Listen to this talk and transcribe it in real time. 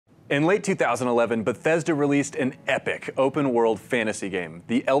In late 2011, Bethesda released an epic open-world fantasy game,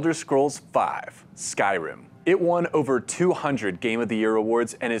 The Elder Scrolls V: Skyrim. It won over 200 Game of the Year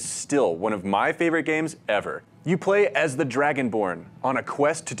awards and is still one of my favorite games ever. You play as the Dragonborn on a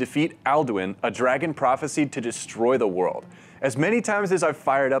quest to defeat Alduin, a dragon prophesied to destroy the world. As many times as I've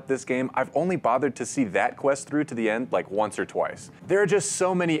fired up this game, I've only bothered to see that quest through to the end like once or twice. There are just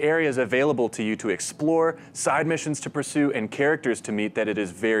so many areas available to you to explore, side missions to pursue, and characters to meet that it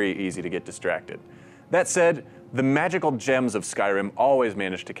is very easy to get distracted. That said, the magical gems of Skyrim always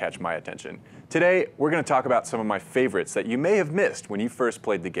manage to catch my attention. Today, we're going to talk about some of my favorites that you may have missed when you first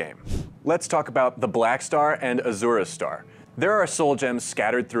played the game. Let's talk about the Black Star and Azura Star. There are soul gems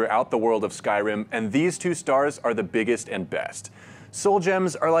scattered throughout the world of Skyrim, and these two stars are the biggest and best. Soul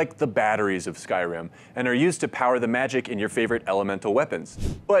gems are like the batteries of Skyrim, and are used to power the magic in your favorite elemental weapons.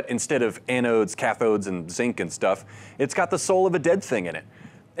 But instead of anodes, cathodes, and zinc and stuff, it's got the soul of a dead thing in it.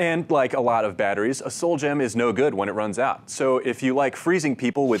 And like a lot of batteries, a soul gem is no good when it runs out. So if you like freezing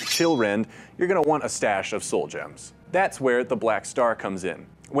people with chill rend, you're going to want a stash of soul gems. That's where the Black Star comes in.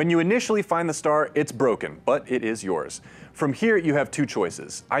 When you initially find the star, it's broken, but it is yours. From here, you have two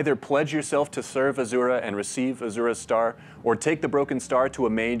choices. Either pledge yourself to serve Azura and receive Azura's star, or take the broken star to a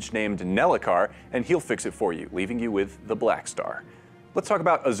mage named Nellakar, and he'll fix it for you, leaving you with the Black Star. Let's talk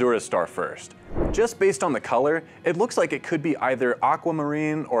about Azura's star first. Just based on the color, it looks like it could be either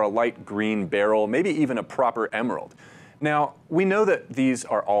aquamarine or a light green beryl, maybe even a proper emerald. Now, we know that these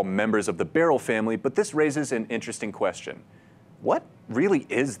are all members of the beryl family, but this raises an interesting question. What really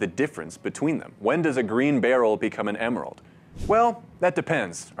is the difference between them? When does a green beryl become an emerald? Well, that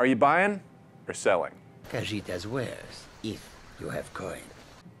depends. Are you buying or selling? Cash it as wares, if you have coin.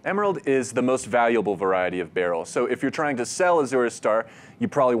 Emerald is the most valuable variety of beryl, so if you're trying to sell Azura's star, you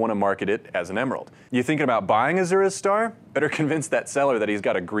probably want to market it as an emerald. You thinking about buying Azura's star? Better convince that seller that he's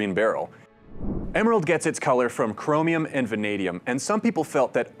got a green beryl. Emerald gets its color from chromium and vanadium, and some people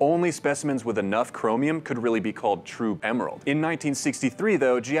felt that only specimens with enough chromium could really be called true emerald. In 1963,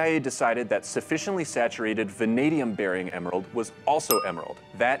 though, GIA decided that sufficiently saturated vanadium-bearing emerald was also emerald.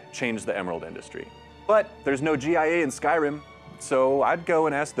 That changed the emerald industry. But there's no GIA in Skyrim, so I'd go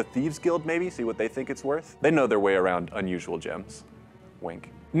and ask the Thieves Guild maybe, see what they think it's worth. They know their way around unusual gems.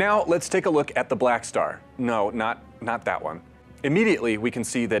 Wink. Now let's take a look at the Black Star. No, not that one. Immediately, we can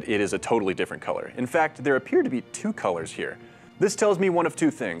see that it is a totally different color. In fact, there appear to be two colors here. This tells me one of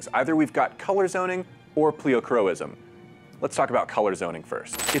two things. Either we've got color zoning or pleochroism. Let's talk about color zoning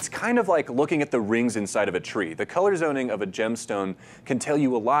first. It's kind of like looking at the rings inside of a tree. The color zoning of a gemstone can tell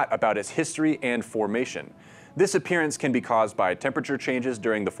you a lot about its history and formation. This appearance can be caused by temperature changes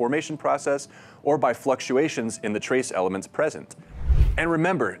during the formation process or by fluctuations in the trace elements present. And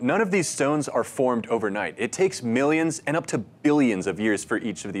remember, none of these stones are formed overnight. It takes millions and up to billions of years for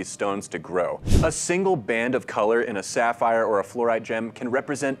each of these stones to grow. A single band of color in a sapphire or a fluorite gem can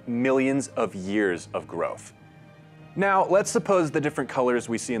represent millions of years of growth. Now, let's suppose the different colors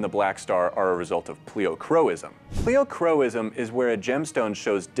we see in the Black Star are a result of pleochroism. Pleochroism is where a gemstone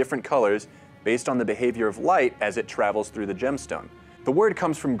shows different colors based on the behavior of light as it travels through the gemstone. The word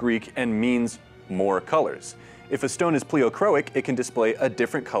comes from Greek and means more colors. If a stone is pleochroic, it can display a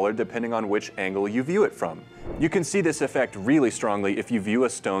different color depending on which angle you view it from. You can see this effect really strongly if you view a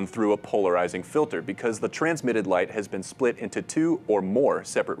stone through a polarizing filter, because the transmitted light has been split into two or more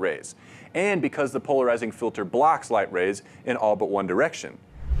separate rays, and because the polarizing filter blocks light rays in all but one direction.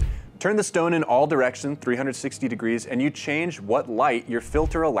 Turn the stone in all directions, 360 degrees, and you change what light your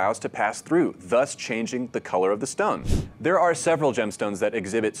filter allows to pass through, thus changing the color of the stone. There are several gemstones that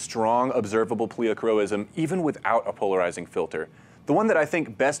exhibit strong observable pleochroism even without a polarizing filter. The one that I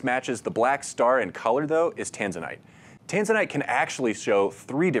think best matches the Black Star in color, though, is Tanzanite. Tanzanite can actually show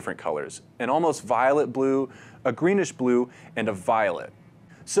three different colors: an almost violet blue, a greenish blue, and a violet.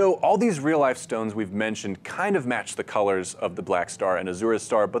 So all these real-life stones we've mentioned kind of match the colors of the Black Star and Azura's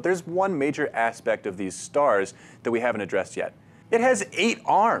star, but there's one major aspect of these stars that we haven't addressed yet. It has 8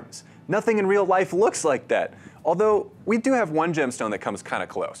 arms. Nothing in real life looks like that. Although we do have one gemstone that comes kind of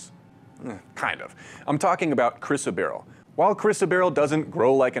close. Kind of. I'm talking about chrysoberyl. While chrysoberyl doesn't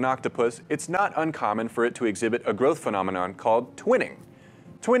grow like an octopus, it's not uncommon for it to exhibit a growth phenomenon called twinning.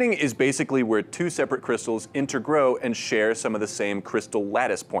 Twinning is basically where two separate crystals intergrow and share some of the same crystal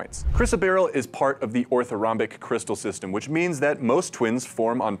lattice points. Chrysoberyl is part of the orthorhombic crystal system, which means that most twins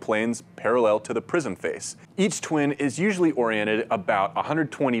form on planes parallel to the prism face. Each twin is usually oriented about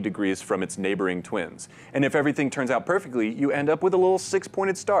 120 degrees from its neighboring twins. And if everything turns out perfectly, you end up with a little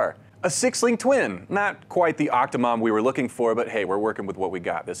 6-pointed star. A 6-link twin. Not quite the Octomom we were looking for, but hey, we're working with what we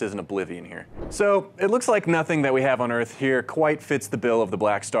got. This isn't Oblivion here. So it looks like nothing that we have on Earth here quite fits the bill of the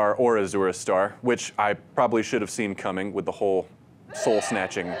Black Star or Azura Star, which I probably should have seen coming with the whole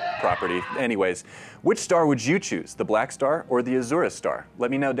soul-snatching property. Anyways, which star would you choose, the Black Star or the Azura Star? Let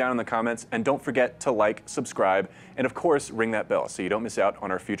me know down in the comments, and don't forget to like, subscribe, and of course, ring that bell so you don't miss out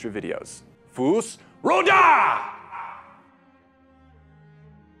on our future videos. Fusrodah!